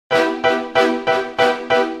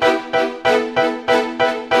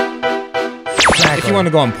want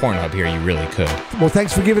to go on Pornhub here, you really could. Well,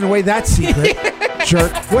 thanks for giving away that secret,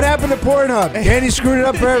 jerk. What happened to Pornhub? Danny screwed it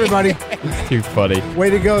up for everybody. Too funny. Way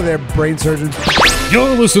to go there, brain surgeon.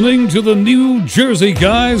 You're listening to the New Jersey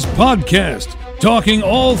Guys podcast, talking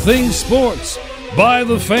all things sports, by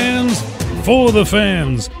the fans, for the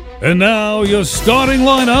fans. And now your starting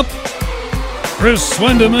lineup, Chris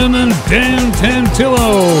Swenderman and Dan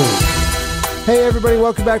Tantillo. Hey, everybody.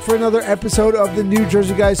 Welcome back for another episode of the New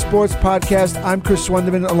Jersey Guys Sports Podcast. I'm Chris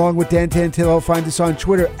Swenderman along with Dan Tantillo. Find us on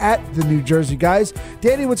Twitter at the New Jersey Guys.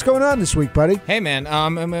 Danny, what's going on this week, buddy? Hey, man.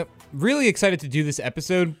 I'm really excited to do this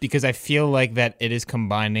episode because I feel like that it is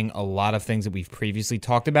combining a lot of things that we've previously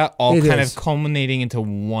talked about, all of culminating into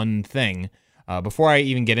one thing. Before I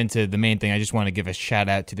even get into the main thing, I just want to give a shout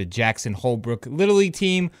out to the Jackson Holbrook Little League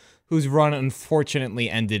team, whose run unfortunately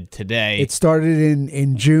ended today. It started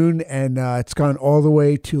in June, and it's gone all the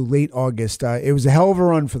way to late August. It was a hell of a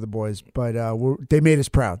run for the boys, but they made us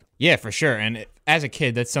proud. Yeah, for sure. And as a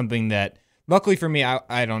kid, that's something that, luckily for me,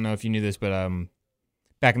 I don't know if you knew this, but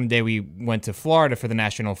back in the day, we went to Florida for the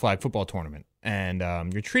National Flag Football Tournament. And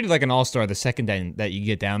you're treated like an all-star the second day that you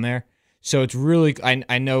get down there. So it's really,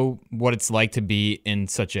 I know what it's like to be in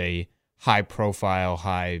such a high-profile,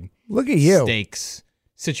 high-stakes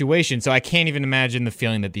situation. So I can't even imagine the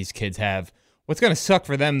feeling that these kids have. What's going to suck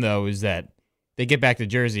for them, though, is that they get back to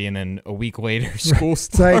Jersey and then a week later school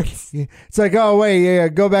starts. It's like, oh, wait, yeah,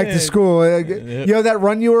 go back to school. You know that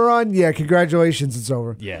run you were on? Yeah, congratulations, it's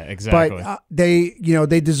over. Yeah, exactly. But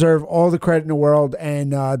they deserve all the credit in the world,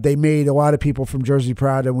 and they made a lot of people from Jersey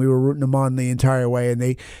proud, and we were rooting them on the entire way. And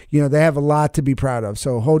they have a lot to be proud of.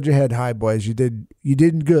 So hold your head high, boys. You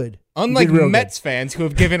did good. Unlike Mets fans who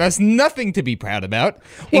have given us nothing to be proud about.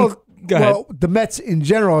 Well, the Mets in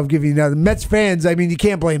general have given you the Mets fans, I mean, you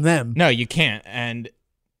can't blame them. No, you can't. And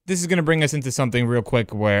this is going to bring us into something real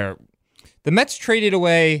quick where the Mets traded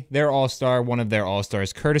away their all-star, one of their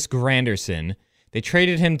all-stars, Curtis Granderson. They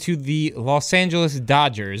traded him to the Los Angeles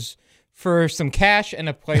Dodgers for some cash and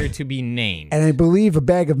a player to be named. And I believe a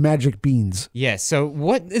bag of magic beans. Yeah, so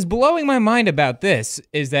what is blowing my mind about this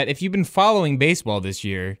is that if you've been following baseball this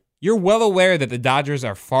year, you're well aware that the Dodgers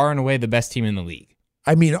are far and away the best team in the league.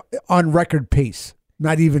 I mean, on record pace,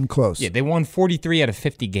 not even close. Yeah, they won 43 out of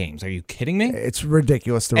 50 games. Are you kidding me? It's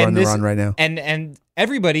ridiculous to run right now. And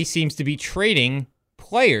everybody seems to be trading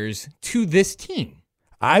players to this team.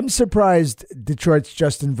 I'm surprised Detroit's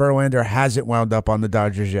Justin Verlander hasn't wound up on the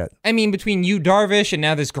Dodgers yet. I mean, between you, Darvish, and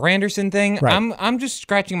now this Granderson thing, right. I'm just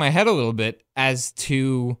scratching my head a little bit as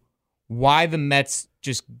to why the Mets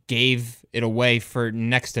just gave it away for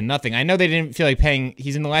next to nothing. I know they didn't feel like paying.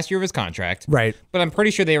 He's in the last year of his contract. Right. But I'm pretty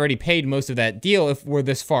sure they already paid most of that deal if we're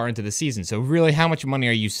this far into the season. So really, how much money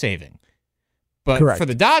are you saving? But Correct. For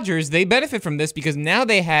the Dodgers, they benefit from this because now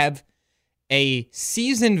they have a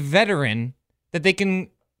seasoned veteran that they can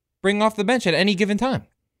bring off the bench at any given time.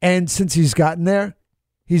 And since he's gotten there,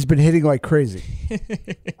 he's been hitting like crazy.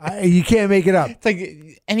 You can't make it up. It's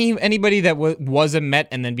like anybody that was a Met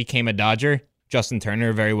and then became a Dodger, Justin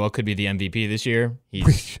Turner very well could be the MVP this year.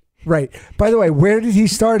 He's right. By the way, where did he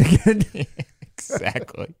start again?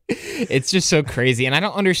 Exactly. It's just so crazy, and I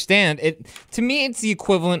don't understand it. To me, it's the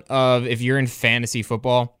equivalent of if you're in fantasy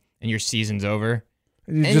football and your season's over.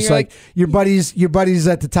 You're just like your buddy's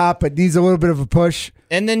at the top, but needs a little bit of a push,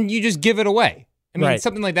 and then you just give it away. I mean, right.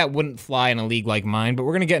 Something like that wouldn't fly in a league like mine, but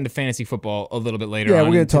we're going to get into fantasy football a little bit later on. Yeah,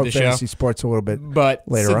 we're going to talk fantasy show. Sports a little bit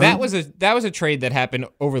later on. That was a trade that happened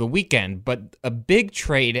over the weekend, but a big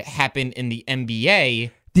trade happened in the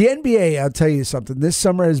NBA. The NBA, I'll tell you something. This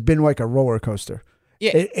summer has been like a roller coaster.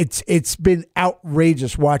 Yeah. It's been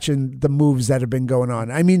outrageous watching the moves that have been going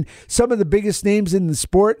on. I mean, some of the biggest names in the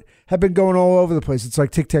sport have been going all over the place. It's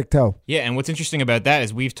like tic-tac-toe. Yeah, and what's interesting about that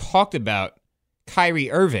is we've talked about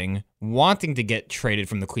Kyrie Irving wanting to get traded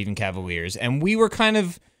from the Cleveland Cavaliers, and we were kind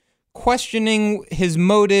of questioning his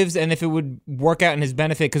motives and if it would work out in his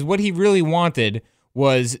benefit, because what he really wanted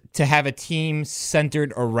was to have a team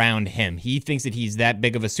centered around him. He thinks that he's that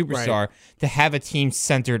big of a superstar to have a team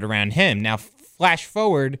centered around him. Now, flash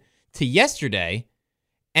forward to yesterday,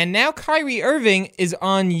 and now Kyrie Irving is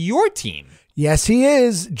on your team. Yes, he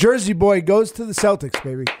is. Jersey boy goes to the Celtics,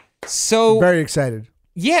 baby. So very excited.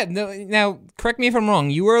 Yeah. No, now, correct me if I'm wrong.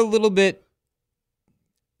 You were a little bit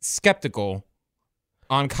skeptical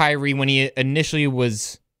on Kyrie when he initially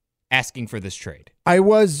was asking for this trade. I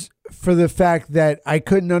was, for the fact that I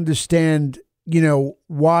couldn't understand,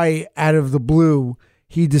 why out of the blue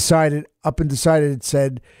he said,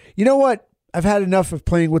 you know what? I've had enough of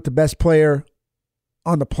playing with the best player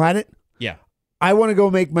on the planet. Yeah. I want to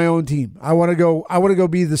go make my own team. I want to go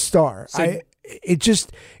be the star. So,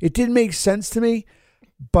 it didn't make sense to me.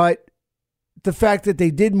 but the fact that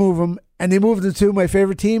they did move him and they moved him to my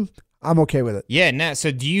favorite team, I'm okay with it. Yeah. Now,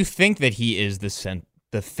 so do you think that he is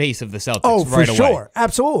the face of the Celtics? Oh, right for away? sure,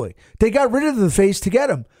 absolutely. They got rid of the face to get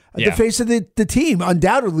him. Yeah. The face of the team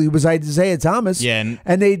undoubtedly was Isaiah Thomas. Yeah,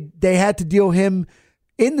 and they had to deal him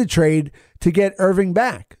in the trade to get Irving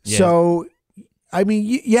back. Yeah. So, I mean,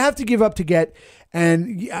 you have to give up to get.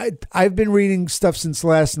 And I've been reading stuff since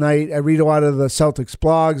last night. I read a lot of the Celtics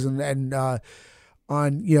blogs and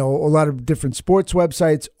on a lot of different sports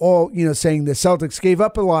websites, all saying the Celtics gave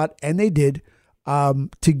up a lot, and they did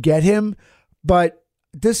to get him. But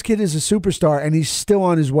this kid is a superstar, and he's still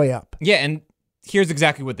on his way up. Yeah, and here's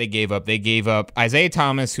exactly what they gave up. They gave up Isaiah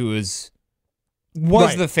Thomas, who was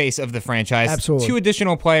the face of the franchise. Absolutely. 2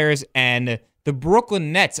 additional players, and the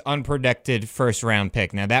Brooklyn Nets unprotected first-round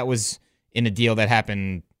pick. Now, that was in a deal that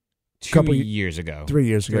happened 3 years ago. 3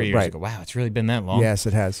 years ago, right. Wow, it's really been that long. Yes,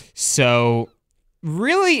 it has. So,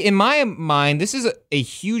 really, in my mind, this is a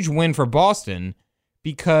huge win for Boston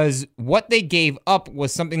because what they gave up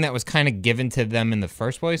was something that was kind of given to them in the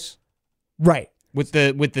first place. Right. With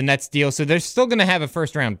the Nets deal. So, they're still going to have a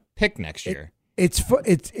first-round pick next year.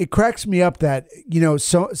 It cracks me up that,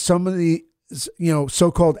 some of the,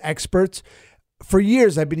 so-called experts, for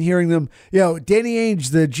years, I've been hearing them, Danny Ainge,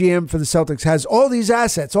 the GM for the Celtics, has all these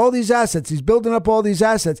assets. He's building up all these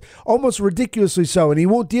assets, almost ridiculously so, and he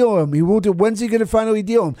won't deal them. When's he going to finally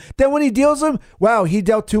deal them? Then when he deals them, wow, he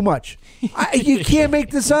dealt too much. You can't make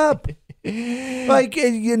this up. Like,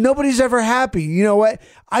 nobody's ever happy. You know what?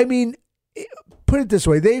 I mean, put it this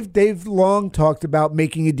way. They've long talked about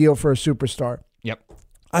making a deal for a superstar. Yep.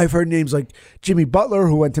 I've heard names like Jimmy Butler,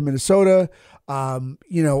 who went to Minnesota,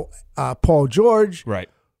 Paul George, right,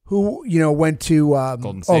 who went to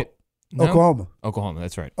Golden State, Oklahoma,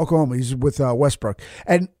 that's right, Oklahoma. He's with Westbrook,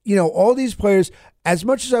 and all these players. As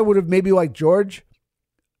much as I would have maybe liked George,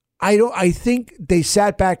 I think they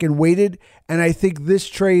sat back and waited, and I think this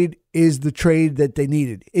trade is the trade that they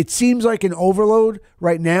needed. It seems like an overload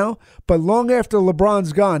right now, but long after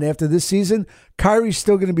LeBron's gone, after this season, Kyrie's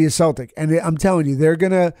still going to be a Celtic, and I'm telling you, they're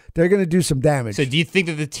gonna do some damage. So, do you think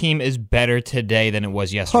that the team is better today than it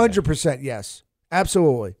was yesterday? 100%, yes,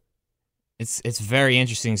 absolutely. It's very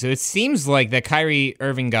interesting. So it seems like that Kyrie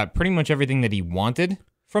Irving got pretty much everything that he wanted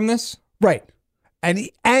from this, right?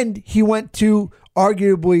 And he went to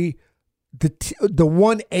arguably the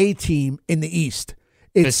 1A team in the East.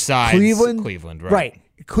 It's besides Cleveland, right?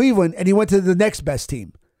 Cleveland, and he went to the next best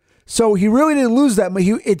team. So he really didn't lose that much.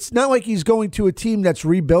 It's not like he's going to a team that's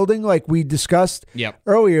rebuilding, like we discussed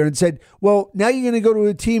earlier, and said, "Well, now you're going to go to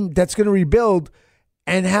a team that's going to rebuild,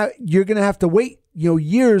 and you're going to have to wait,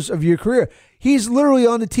 years of your career." He's literally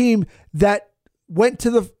on the team that went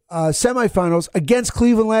to the semifinals against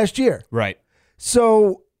Cleveland last year. Right.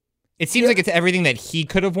 So it seems like it's everything that he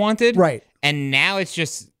could have wanted, right? And now it's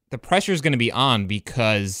just the pressure is going to be on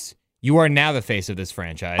because you are now the face of this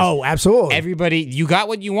franchise. Oh, absolutely. Everybody, you got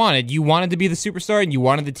what you wanted. You wanted to be the superstar, and you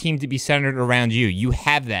wanted the team to be centered around you. You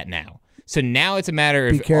have that now. So now it's a matter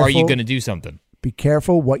of, are you going to do something? Be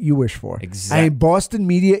careful what you wish for. Exactly. I mean, Boston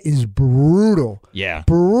media is brutal. Yeah.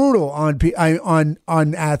 Brutal on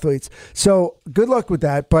athletes. So good luck with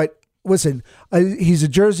that. But listen, he's a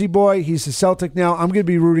Jersey boy. He's a Celtic now. I'm going to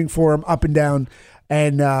be rooting for him up and down.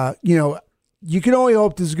 And, you can only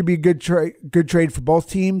hope this is going to be a good trade for both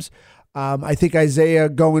teams. I think Isaiah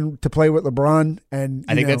going to play with LeBron, and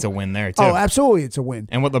I think that's a win there too. Oh, absolutely, it's a win.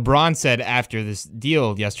 And what LeBron said after this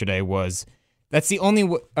deal yesterday was, "That's the only."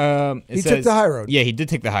 He took the high road. Yeah, he did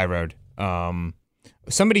take the high road.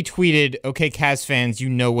 Somebody tweeted, "Okay, Cavs fans, you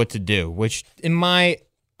know what to do," which in my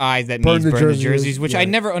eyes that means burn the jerseys, which I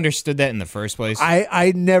never understood that in the first place.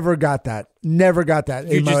 I never got that. Never got that.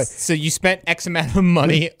 So you spent X amount of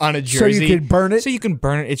money on a jersey. So you could burn it? So you can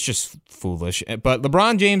burn it. It's just foolish. But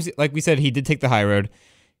LeBron James, like we said, he did take the high road,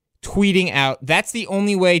 tweeting out, "That's the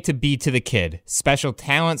only way to be to the kid. Special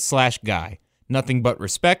talent / guy. Nothing but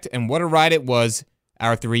respect. And what a ride it was,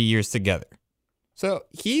 our 3 years together." So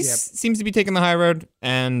he seems to be taking the high road,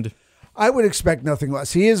 and I would expect nothing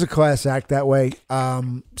less. He is a class act that way.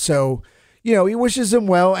 So, he wishes him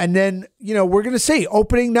well. And then, we're going to see.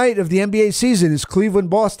 Opening night of the NBA season is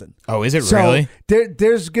Cleveland-Boston. Oh, is it really?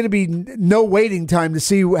 There's going to be no waiting time to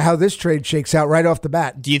see how this trade shakes out right off the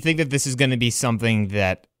bat. Do you think that this is going to be something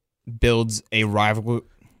that builds a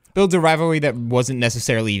rivalry that wasn't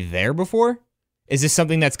necessarily there before? Is this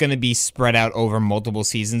something that's going to be spread out over multiple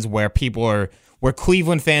seasons where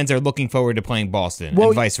Cleveland fans are looking forward to playing Boston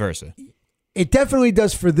and vice versa? It definitely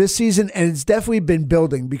does for this season, and it's definitely been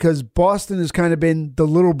building because Boston has kind of been the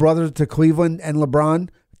little brother to Cleveland and LeBron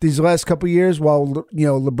these last couple of years while,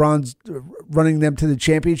 LeBron's running them to the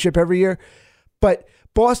championship every year. But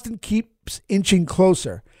Boston keeps inching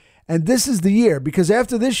closer. And this is the year, because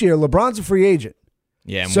after this year, LeBron's a free agent.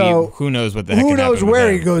 Yeah, and so who knows what the heck who can knows happen where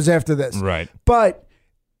with he him. goes after this. Right. But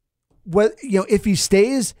if he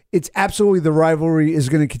stays, it's absolutely the rivalry is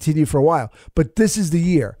going to continue for a while. But this is the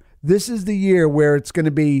year. This is the year where it's going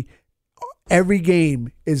to be every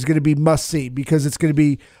game is going to be must see, because it's going to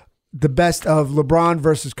be the best of LeBron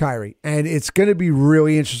versus Kyrie, and it's going to be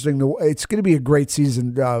really interesting. It's going to be a great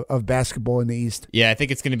season of basketball in the East. Yeah, I think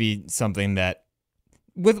it's going to be something that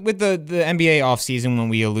with the NBA offseason, when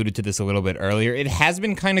we alluded to this a little bit earlier, it has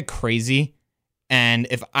been kind of crazy. And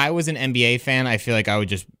if I was an NBA fan, I feel like I would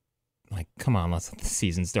just come on, let's let the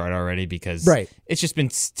season start already, because it's just been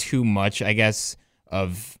too much, I guess,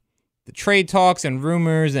 of the trade talks and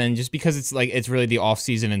rumors, and just because it's really the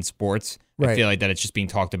offseason in sports, I feel like that it's just being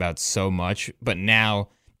talked about so much. But now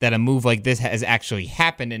that a move like this has actually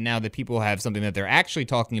happened, and now that people have something that they're actually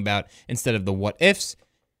talking about instead of the what ifs,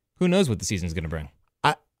 who knows what the season's going to bring.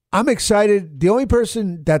 I'm excited. The only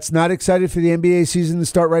person that's not excited for the NBA season to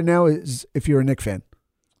start right now is if you're a Knicks fan.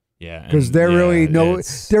 Yeah, because they're really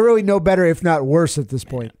no better, if not worse, at this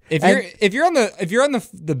point. If you're on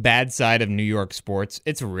the bad side of New York sports,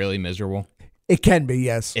 it's really miserable. It can be,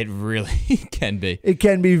 yes. It really can be. It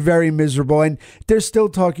can be very miserable, and they're still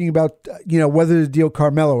talking about whether to deal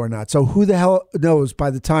Carmelo or not. So who the hell knows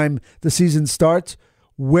by the time the season starts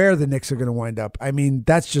where the Knicks are going to wind up? I mean,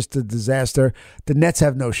 that's just a disaster. The Nets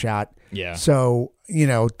have no shot. Yeah. So,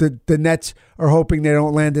 the Nets are hoping they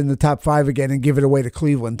don't land in the top 5 again and give it away to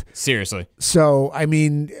Cleveland. Seriously. So, I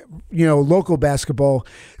mean, local basketball,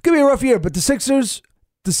 it's going to be a rough year, but the Sixers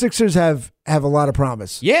have a lot of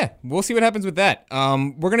promise. Yeah, we'll see what happens with that.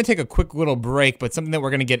 We're going to take a quick little break, but something that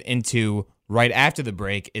we're going to get into right after the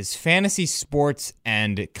break is fantasy sports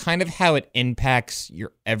and kind of how it impacts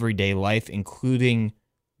your everyday life, including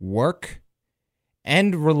work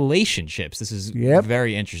and relationships. This is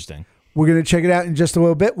very interesting. We're going to check it out in just a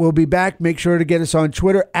little bit. We'll be back. Make sure to get us on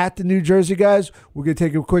Twitter at the New Jersey Guys. We're going to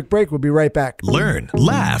take a quick break. We'll be right back. Learn,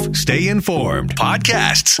 laugh, stay informed.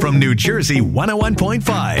 Podcasts from New Jersey 101.5.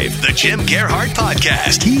 The Jim Gerhardt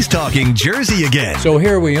Podcast. He's talking Jersey again. So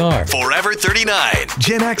here we are. Forever 39.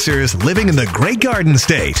 Gen Xers living in the Great Garden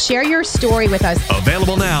State. Share your story with us.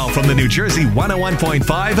 Available now from the New Jersey 101.5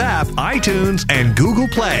 app, iTunes, and Google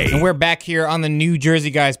Play. And we're back here on the New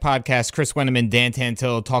Jersey Guys Podcast. Chris Wendeman, Dan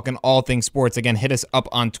Tantil, talking all things sports. Again, hit us up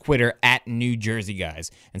on Twitter at New Jersey Guys.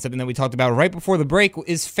 And something that we talked about right before the break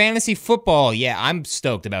is fantasy football. Yeah, I'm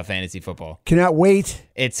stoked about fantasy football. Cannot wait.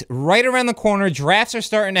 It's right around the corner. Drafts are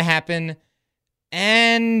starting to happen.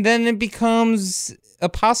 And then it becomes a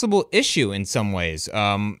possible issue in some ways.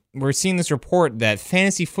 We're seeing this report that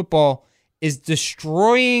fantasy football is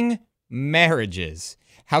destroying marriages.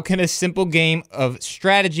 How can a simple game of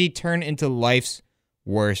strategy turn into life's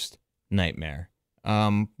worst nightmare?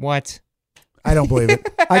 What? I don't believe it.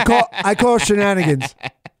 I call shenanigans.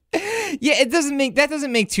 Yeah, that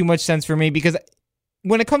doesn't make too much sense for me, because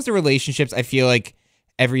when it comes to relationships, I feel like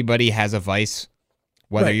everybody has a vice,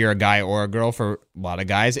 whether you're a guy or a girl. For a lot of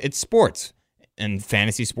guys, it's sports, and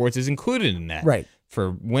fantasy sports is included in that. Right.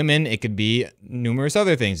 For women, it could be numerous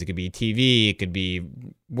other things. It could be TV, it could be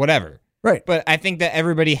whatever. Right. But I think that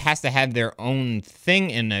everybody has to have their own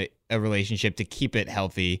thing in a relationship to keep it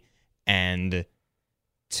healthy and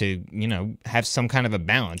to, have some kind of a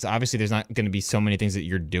balance. Obviously, there's not going to be so many things that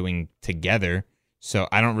you're doing together. So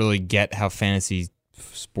I don't really get how fantasy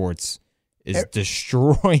sports is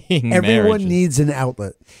destroying Everyone marriages. needs an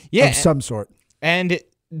outlet of some sort. And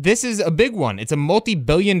this is a big one. It's a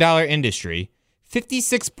multi-billion-dollar industry.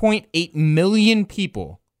 56.8 million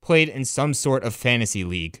people played in some sort of fantasy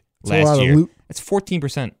league last year. That's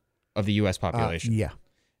 14% of the U.S. population. Yeah.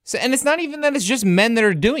 So, and it's not even that it's just men that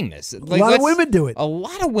are doing this. A lot of women do it. A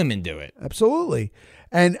lot of women do it. Absolutely.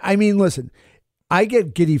 And I mean, listen, I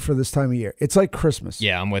get giddy for this time of year. It's like Christmas.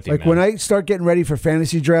 Yeah, I'm with you, Like man. when I start getting ready for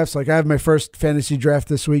fantasy drafts, like I have my first fantasy draft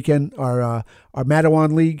this weekend. Our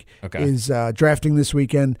Madawan League is drafting this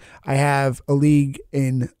weekend. I have a league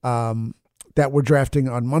in that we're drafting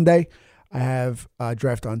on Monday. I have a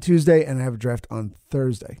draft on Tuesday, and I have a draft on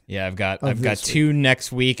Thursday. Yeah, I've got 2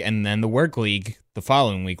 next week, and then the work league the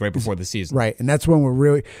following week, right before the season. Right, and that's when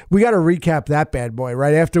we got to recap that bad boy.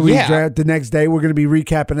 Right after we draft the next day, we're going to be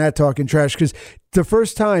recapping that, talking trash, because the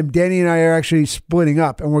first time Danny and I are actually splitting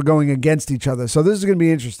up, and we're going against each other. So this is going to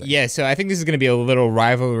be interesting. Yeah, so I think this is going to be a little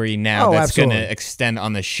rivalry now that's going to extend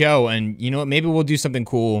on the show. And you know what? Maybe we'll do something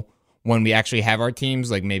cool when we actually have our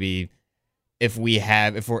teams, like maybe if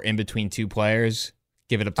we're in between 2 players,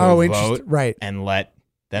 give it up to a vote, right? And let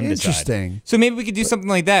them decide. Interesting. So maybe we could do something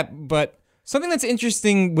like that, but something that's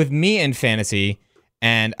interesting with me and fantasy,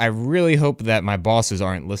 and I really hope that my bosses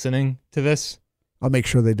aren't listening to this. I'll make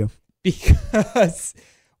sure they do. Because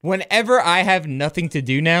whenever I have nothing to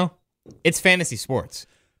do now, it's fantasy sports.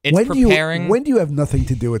 It's preparing. When do you have nothing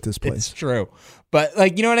to do at this place? It's true. But,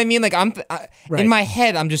 like, you know what I mean? Like, Right. in my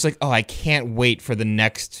head, I'm just like, oh, I can't wait for the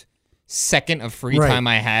next second of free Right. time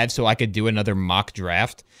I have so I could do another mock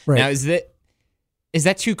draft. Right. Now, is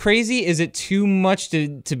that too crazy? Is it too much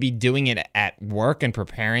to be doing it at work and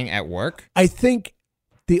preparing at work? I think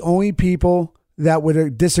the only people that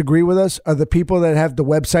would disagree with us are the people that have the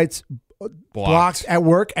websites blocked at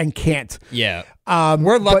work and can't. Yeah.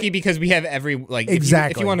 We're lucky but- because we have every, like,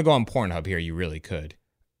 Exactly. if you want to go on Pornhub here, you really could.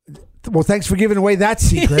 Well, thanks for giving away that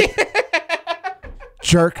secret.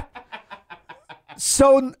 Jerk.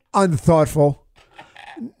 So unthoughtful.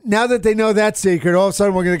 Now that they know that secret, all of a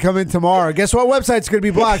sudden we're going to come in tomorrow. Guess what website's going to be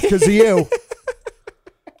blocked because of you?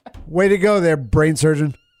 Way to go there, brain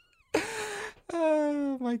surgeon.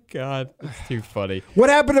 Oh, my God. That's too funny. What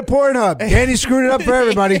happened to Pornhub? Danny screwed it up for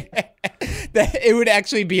everybody. It would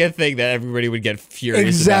actually be a thing that everybody would get furious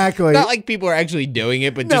Exactly. about. Not like people are actually doing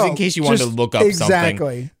it, but just No, in case you wanted to just- look up exactly.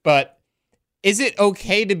 something. But is it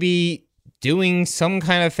okay to be doing some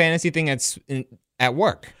kind of fantasy thing at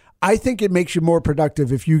work? I think it makes you more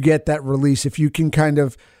productive if you get that release, if you can kind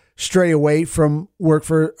of stray away from work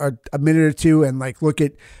for a minute or two and like look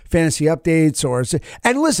at fantasy updates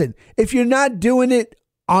and listen, if you're not doing it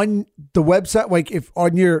on the website, like if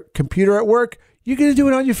on your computer at work, you're going to do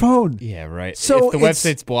it on your phone. Yeah, right. So if the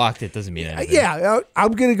website's blocked, it doesn't mean anything. Yeah,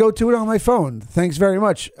 I'm going to go to it on my phone. Thanks very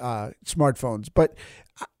much, smartphones. But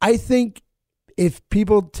I think if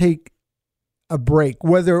people take a break,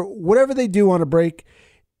 whatever they do on a break,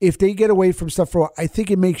 if they get away from stuff for a while, I think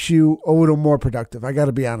it makes you a little more productive. I got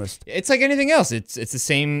to be honest. It's like anything else. It's the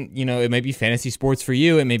same, it may be fantasy sports for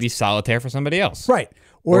you. It may be solitaire for somebody else. Right.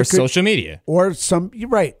 Or social media. Or some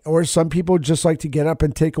people just like to get up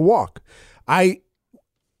and take a walk.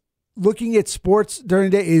 Looking at sports during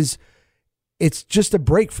the day it's just a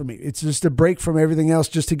break for me. It's just a break from everything else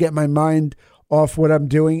just to get my mind off what I'm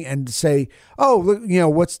doing and say, oh, look,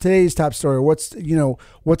 what's today's top story? What's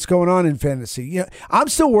going on in fantasy? I'm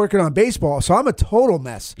still working on baseball, so I'm a total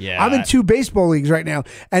mess. Yeah. I'm in 2 baseball leagues right now,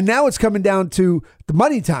 and now it's coming down to the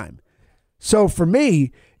money time. So for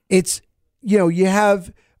me, it's, you're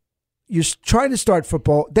trying to start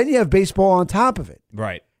football, then you have baseball on top of it.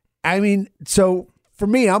 Right. I mean, so for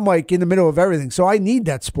me, I'm like in the middle of everything. So I need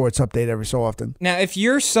that sports update every so often. Now, if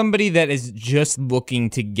you're somebody that is just looking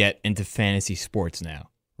to get into fantasy sports now,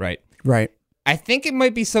 right? Right. I think it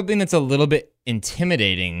might be something that's a little bit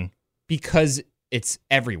intimidating because it's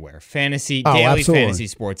everywhere. Daily absolutely. fantasy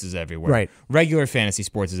sports is everywhere. Right. Regular fantasy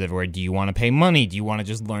sports is everywhere. Do you want to pay money? Do you want to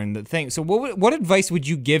just learn the thing? So what advice would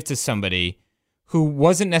you give to somebody who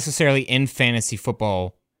wasn't necessarily in fantasy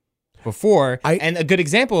football before? And a good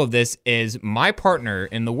example of this is my partner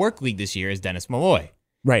in the work league this year is Dennis Malloy.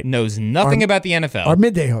 Right. Knows nothing about the NFL. Our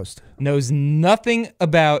midday host. Knows nothing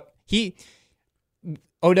about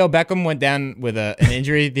Odell Beckham went down with an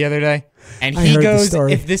injury the other day, and he goes,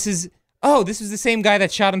 "If this is the same guy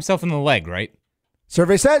that shot himself in the leg, right?"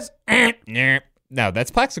 Survey says, no,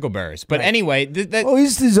 that's Plaxico Burress. But anyway,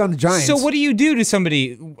 he's on the Giants. So what do you do to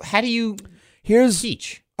somebody? How do you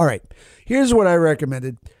teach? All right. Here's what I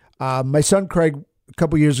recommended. My son Craig, a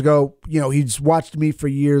couple years ago, he's watched me for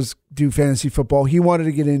years do fantasy football. He wanted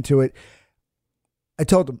to get into it. I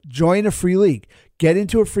told him, join a free league. Get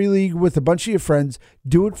into a free league with a bunch of your friends,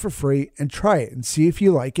 do it for free, and try it and see if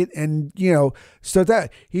you like it. And, start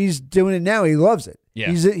that. He's doing it now. He loves it. Yeah.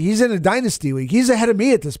 He's in a dynasty league. He's ahead of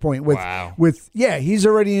me at this point. Wow. He's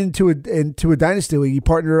already into a dynasty league. He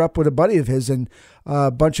partnered up with a buddy of his and a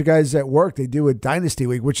bunch of guys at work. They do a dynasty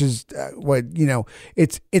league, which is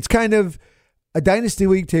it's kind of a dynasty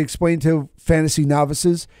league, to explain to fantasy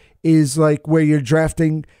novices, is like where you're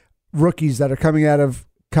drafting rookies that are coming out of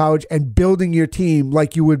college and building your team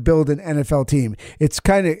like you would build an NFL team. It's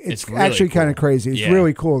really actually cool. kind of crazy. It's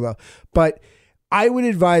really cool though. But I would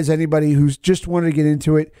advise anybody who's just wanted to get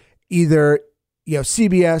into it, either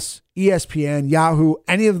CBS, ESPN, Yahoo,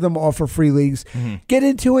 any of them offer free leagues. Mm-hmm. Get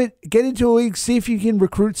into it. Get into a league. See if you can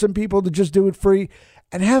recruit some people to just do it free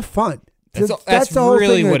and have fun. That's the whole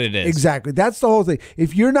really thing what it is. Exactly. That's the whole thing.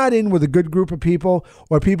 If you're not in with a good group of people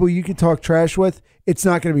or people you can talk trash with, it's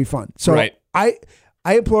not going to be fun. So I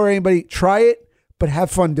implore anybody, try it, but have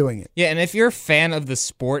fun doing it. Yeah, and if you're a fan of the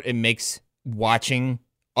sport, it makes watching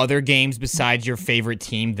other games besides your favorite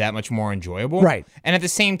team that much more enjoyable. Right. And at the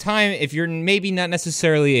same time, if you're maybe not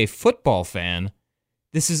necessarily a football fan,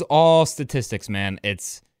 this is all statistics, man.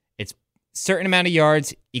 It's certain amount of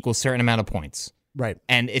yards equals certain amount of points. Right.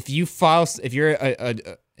 And if you're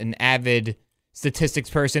an avid statistics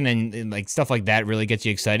person and like stuff like that really gets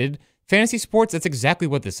you excited, fantasy sports, that's exactly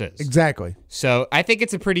what this is. Exactly. So I think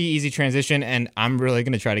it's a pretty easy transition, and I'm really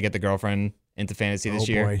going to try to get the girlfriend into fantasy this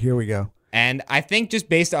year. Oh, boy. Here we go. And I think just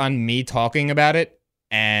based on me talking about it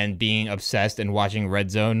and being obsessed and watching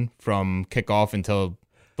Red Zone from kickoff until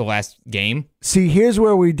the last game. See, here's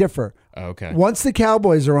where we differ. Okay. Once the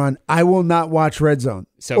Cowboys are on, I will not watch Red Zone.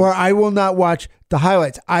 Or I will not watch the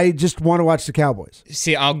highlights. I just want to watch the Cowboys.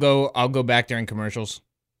 See, I'll go back during commercials.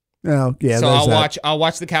 Oh, yeah. So I'll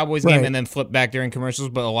watch the Cowboys game and then flip back during commercials,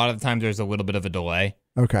 but a lot of the time there's a little bit of a delay.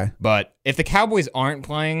 Okay. But if the Cowboys aren't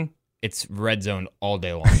playing, it's Red Zone all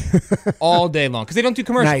day long. All day long. Because they don't do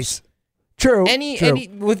commercials. Nice. True. Any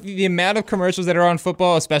with the amount of commercials that are on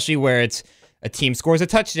football, especially where it's a team scores a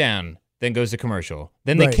touchdown, then goes to commercial.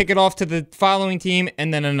 Then they kick it off to the following team,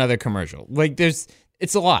 and then another commercial. Like it's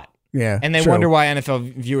a lot. Yeah. And they wonder why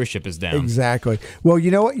NFL viewership is down. Exactly. Well, you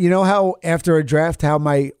know what? You know how after a draft, how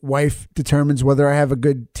my wife determines whether I have a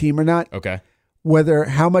good team or not? Okay.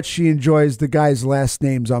 How much she enjoys the guys' last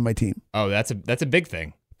names on my team. Oh, that's a big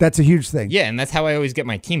thing. That's a huge thing. Yeah, and that's how I always get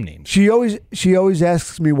my team names. She always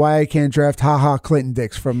asks me why I can't draft Clinton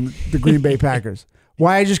Dix from the Green Bay Packers.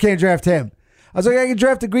 Why I just can't draft him. I was like, I can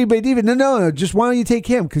draft the Green Bay defense. No. Just why don't you take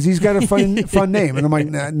him? Because he's got a fun name. And I'm like,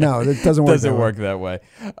 no, that doesn't work. That way.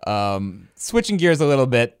 Switching gears a little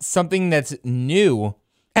bit, something that's new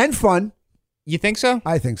and fun. You think so?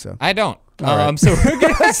 I think so. I don't. Right. So we're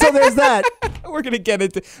gonna, so there's that. We're gonna get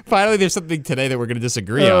into. Finally, there's something today that we're gonna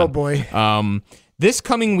disagree on. Oh boy. This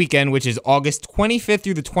coming weekend, which is August 25th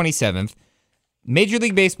through the 27th, Major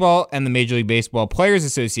League Baseball and the Major League Baseball Players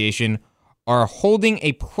Association are holding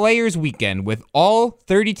a Players Weekend with all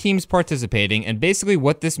 30 teams participating. And basically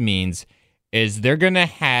what this means is they're going to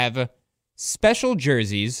have special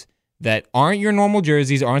jerseys that aren't your normal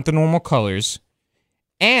jerseys, aren't the normal colors,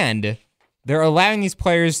 and they're allowing these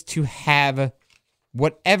players to have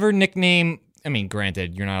whatever nickname. I mean,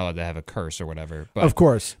 granted, you're not allowed to have a curse or whatever. But, of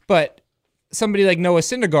course. But somebody like Noah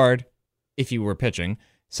Syndergaard, if you were pitching,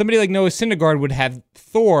 somebody like Noah Syndergaard would have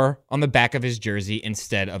Thor on the back of his jersey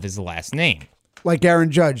instead of his last name. Like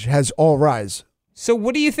Aaron Judge has All Rise. So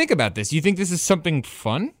what do you think about this? You think this is something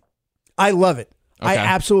fun? I love it. Okay. I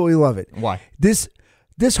absolutely love it. Why? This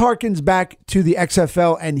harkens back to the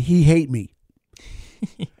XFL and He Hate Me.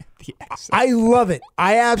 I love it.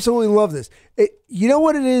 I absolutely love this. You know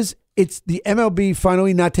what it is? It's the MLB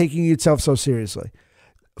finally not taking itself so seriously.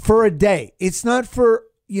 For a day. It's not for,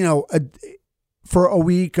 for a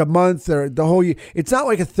week, a month, or the whole year. It's not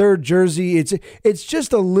like a third jersey. It's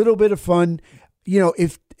just a little bit of fun.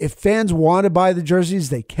 If fans want to buy the jerseys,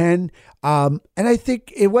 they can. And I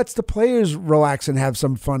think it lets the players relax and have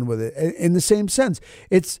some fun with it. In the same sense,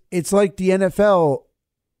 it's like the NFL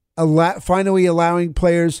finally allowing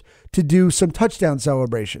players to do some touchdown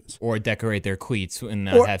celebrations. Or decorate their cleats and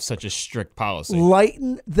not have such a strict policy.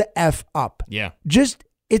 Lighten the F up. Yeah.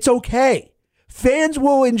 It's okay. Fans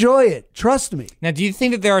will enjoy it. Trust me. Now, do you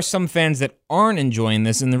think that there are some fans that aren't enjoying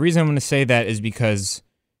this? And the reason I'm going to say that is because,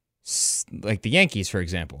 like the Yankees, for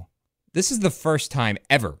example, this is the first time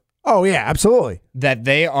ever. Oh, yeah, absolutely. That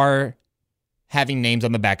they are having names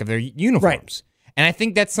on the back of their uniforms. Right. And I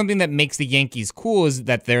think that's something that makes the Yankees cool is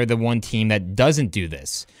that they're the one team that doesn't do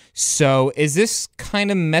this. So is this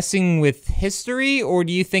kind of messing with history, or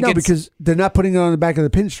do you think No, because they're not putting it on the back of the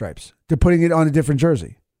pinstripes. They're putting it on a different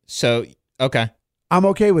jersey. So, okay. I'm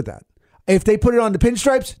okay with that. If they put it on the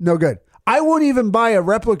pinstripes, no good. I wouldn't even buy a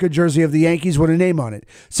replica jersey of the Yankees with a name on it.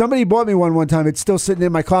 Somebody bought me one time. It's still sitting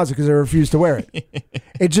in my closet because I refuse to wear it.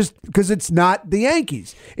 It's just because it's not the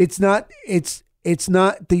Yankees. It's not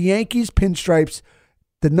the Yankees pinstripes,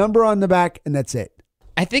 the number on the back, and that's it.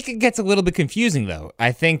 I think it gets a little bit confusing, though.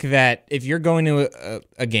 I think that if you're going to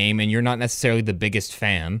a game and you're not necessarily the biggest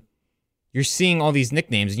fan, you're seeing all these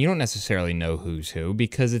nicknames and you don't necessarily know who's who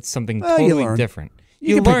because it's something totally different.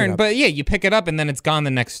 You learn, but yeah, you pick it up and then it's gone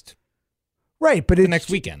the next next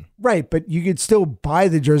weekend. Right, but you could still buy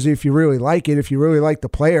the jersey if you really like it, if you really like the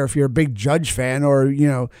player, if you're a big Judge fan or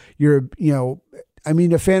you're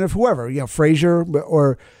a fan of whoever, Frazier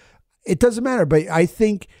or it doesn't matter, but I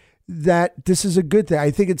think that this is a good thing.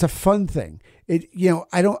 I think it's a fun thing.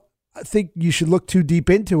 I don't think you should look too deep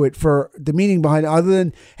into it for the meaning behind it other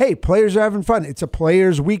than, hey, players are having fun. It's a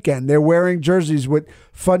players weekend. They're wearing jerseys with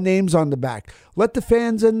fun names on the back. Let the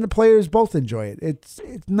fans and the players both enjoy it. It's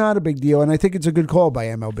not a big deal, and I think it's a good call by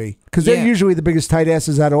MLB because they're usually the biggest tight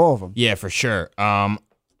asses out of all of them. Yeah, for sure.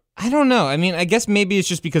 I don't know. I mean, I guess maybe it's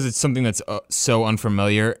just because it's something that's so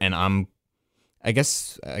unfamiliar, and I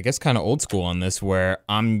guess kind of old school on this, where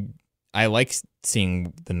I like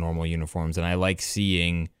seeing the normal uniforms, and I like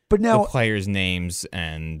seeing the players' names,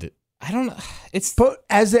 and I don't know. But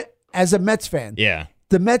as a Mets fan, yeah,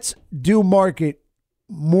 the Mets do market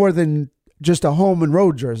more than just a home and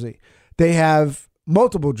road jersey. They have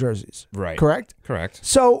multiple jerseys, right? Correct.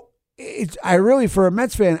 So I really, for a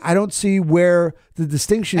Mets fan, I don't see where the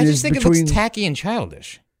distinction is. I just think between, it looks tacky and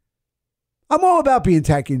childish. I'm all about being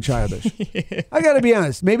tacky and childish. I got to be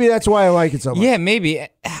honest. Maybe that's why I like it so much. Yeah, maybe.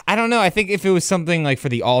 I don't know. I think if it was something like for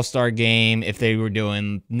the All-Star game, if they were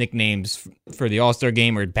doing nicknames for the All-Star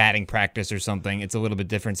game or batting practice or something, it's a little bit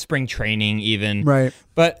different. Spring training even. Right.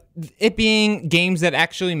 But it being games that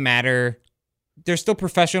actually matter, they're still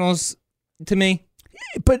professionals to me.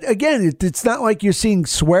 But again, it's not like you're seeing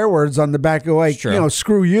swear words on the back of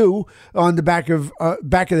screw you on the back of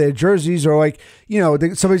their jerseys, or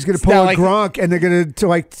somebody's going to pull a Gronk and they're going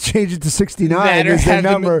to change it to 69 as their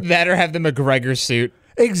number. That or have the McGregor suit.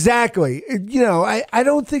 Exactly. I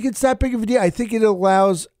don't think it's that big of a deal. I think it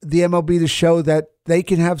allows the MLB to show that they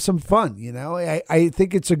can have some fun. I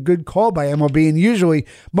think it's a good call by MLB, and usually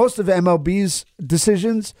most of MLB's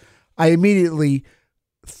decisions, I immediately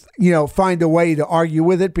find a way to argue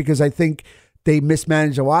with it because I think they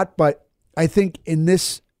mismanage a lot. But I think in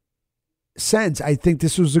this sense, I think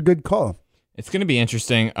this was a good call. It's going to be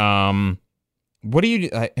interesting. What do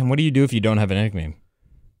you do if you don't have a nickname?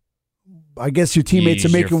 I guess your teammates are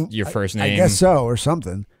making your first name. I guess so, or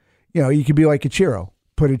something. You could be like Ichiro.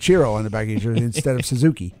 Put Ichiro on the back of your jersey instead of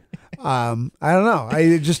Suzuki. I don't know.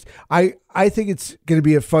 I think it's going to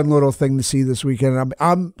be a fun little thing to see this weekend.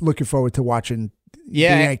 I'm looking forward to watching the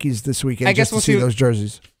Yankees this weekend. I guess we'll see those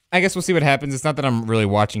jerseys. I guess we'll see what happens. It's not that I'm really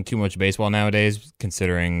watching too much baseball nowadays,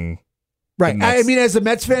 considering. Right. I mean, as a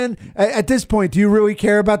Mets fan, at this point, do you really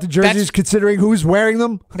care about the jerseys considering who's wearing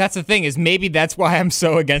them? That's the thing, is maybe that's why I'm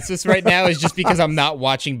so against this right now, is just because I'm not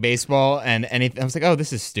watching baseball and anything. I was like, oh,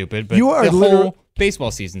 this is stupid. But the whole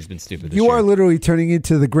baseball season's been stupid this year. You are literally turning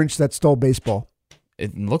into the Grinch that stole baseball.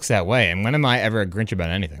 It looks that way. And when am I ever a Grinch about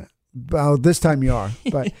anything? Well, this time you are.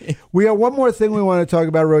 But we have one more thing we want to talk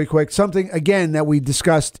about really quick. Something, again, that we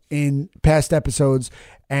discussed in past episodes.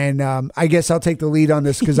 And I guess I'll take the lead on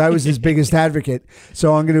this because I was his biggest advocate.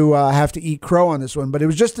 So I'm going to have to eat crow on this one. But it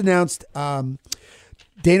was just announced,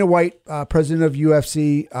 Dana White, president of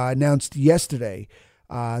UFC, announced yesterday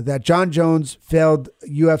that John Jones failed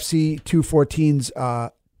UFC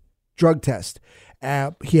 214's drug test.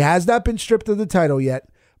 He has not been stripped of the title yet,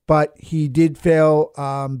 but he did fail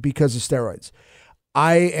because of steroids.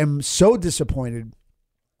 I am so disappointed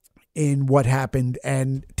in what happened,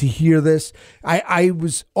 and to hear this, I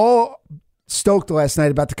was all stoked last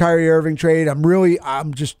night about the Kyrie Irving trade.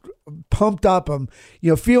 I'm just pumped up. I'm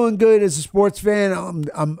feeling good as a sports fan.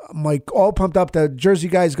 I'm like all pumped up. The Jersey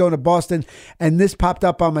guy's going to Boston, and this popped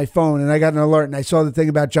up on my phone, and I got an alert, and I saw the thing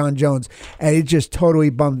about John Jones, and it just totally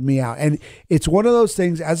bummed me out. And it's one of those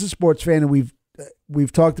things as a sports fan, and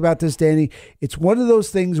we've talked about this, Danny. It's one of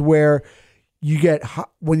those things where you get,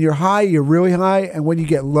 when you're high, you're really high. And when you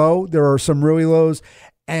get low, there are some really lows.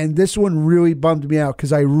 And this one really bummed me out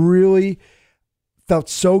because I really felt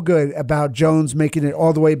so good about Jones making it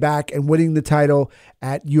all the way back and winning the title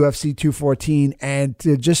at UFC 214. And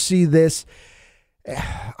to just see this,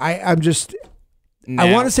 I'm just, now,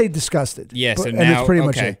 I want to say disgusted. Yeah, so and now, it's pretty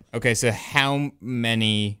much it. Okay, so how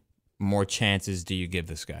many more chances do you give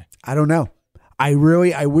this guy? I don't know. I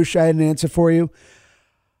wish I had an answer for you.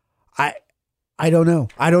 I don't know.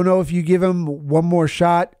 I don't know if you give him one more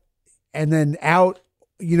shot and then out.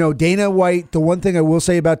 Dana White, the one thing I will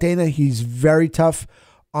say about Dana, he's very tough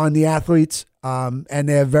on the athletes, and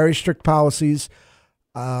they have very strict policies,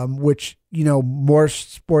 which, more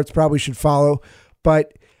sports probably should follow.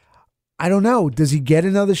 But I don't know. Does he get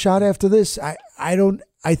another shot after this?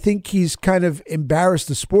 I think he's kind of embarrassed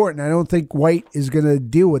the sport, and I don't think White is going to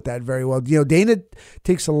deal with that very well. Dana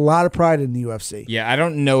takes a lot of pride in the UFC. Yeah, I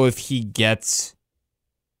don't know if he gets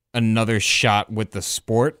another shot with the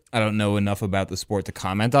sport. I don't know enough about the sport to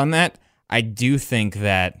comment on that. I do think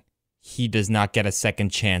that he does not get a second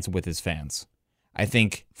chance with his fans. I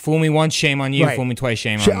think fool me once, shame on you. Right. Fool me twice,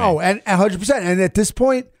 shame on me. Oh, and 100%. And at this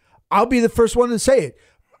point, I'll be the first one to say it.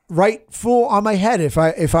 Right, full on my head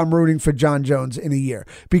if I'm rooting for John Jones in a year,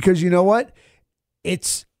 because you know what,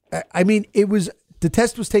 it was, the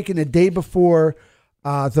test was taken a day before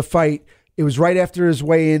the fight. It was right after his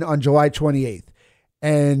weigh-in on July 28th,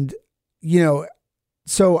 and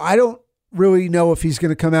so I don't really know if he's going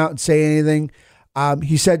to come out and say anything.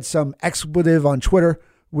 He said some expletive on Twitter,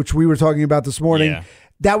 which we were talking about this morning. Yeah.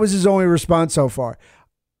 That was his only response so far.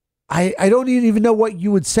 I don't even know what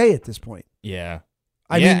you would say at this point. Yeah.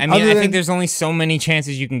 I think there's only so many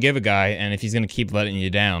chances you can give a guy, and if he's going to keep letting you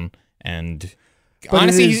down, and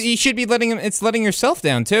honestly, you should be letting him. It's letting yourself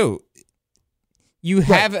down too. You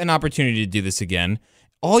have an opportunity to do this again.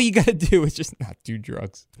 All you got to do is just not do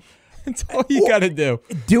drugs. That's all you got to do.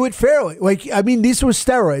 Do it fairly. This was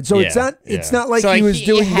steroids, so it's not like he was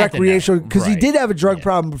doing recreational, because he did have a drug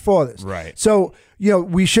problem before this. Right. So,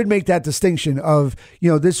 we should make that distinction of,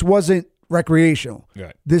 this wasn't recreational.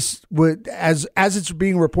 Right. This would, as it's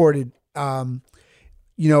being reported, were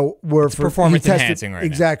it's for performance enhancing right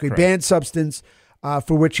exactly, now. banned substance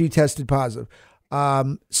for which he tested positive.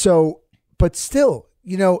 But still,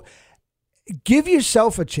 give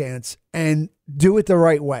yourself a chance and do it the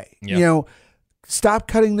right way. Yep. Stop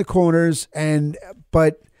cutting the corners.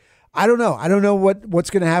 But I don't know. I don't know what's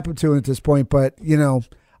going to happen to him at this point. But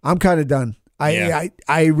I'm kind of done. I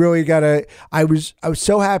really gotta. I was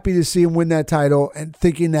so happy to see him win that title, and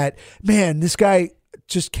thinking that, man, this guy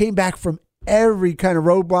just came back from every kind of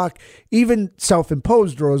roadblock, even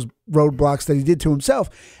self-imposed roadblocks that he did to himself,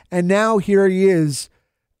 and now here he is.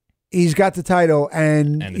 He's got the title,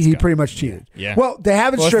 and he pretty much cheated. Yeah. Well, they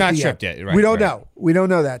haven't stripped it yet. Right, we don't know. We don't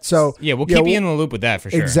know that. So we'll keep you in the loop with that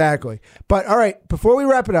for sure. Exactly. But all right, before we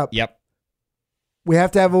wrap it up, we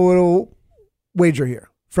have to have a little wager here.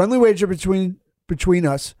 Friendly wager between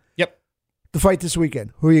us. Yep. The fight this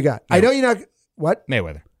weekend. Who you got? I know you're not. What?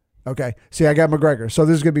 Mayweather. Okay. See, I got McGregor, so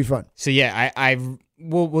this is gonna be fun. So yeah,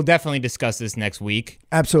 we'll definitely discuss this next week.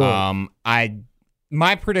 Absolutely.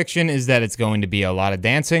 My prediction is that it's going to be a lot of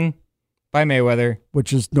dancing by Mayweather,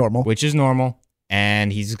 which is normal,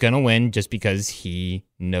 and he's gonna win just because he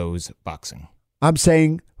knows boxing. I'm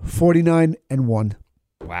saying 49-1.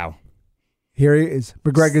 Wow. Here he is.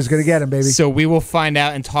 McGregor's going to get him, baby. So we will find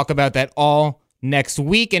out and talk about that all next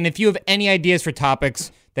week. And if you have any ideas for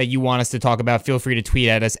topics that you want us to talk about, feel free to tweet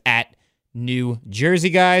at us at New Jersey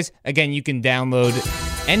Guys. Again, you can download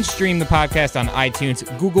and stream the podcast on iTunes,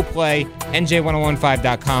 Google Play,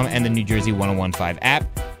 NJ1015.com, and the New Jersey 1015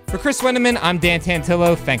 app. For Chris Wendeman, I'm Dan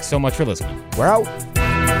Tantillo. Thanks so much for listening. We're out.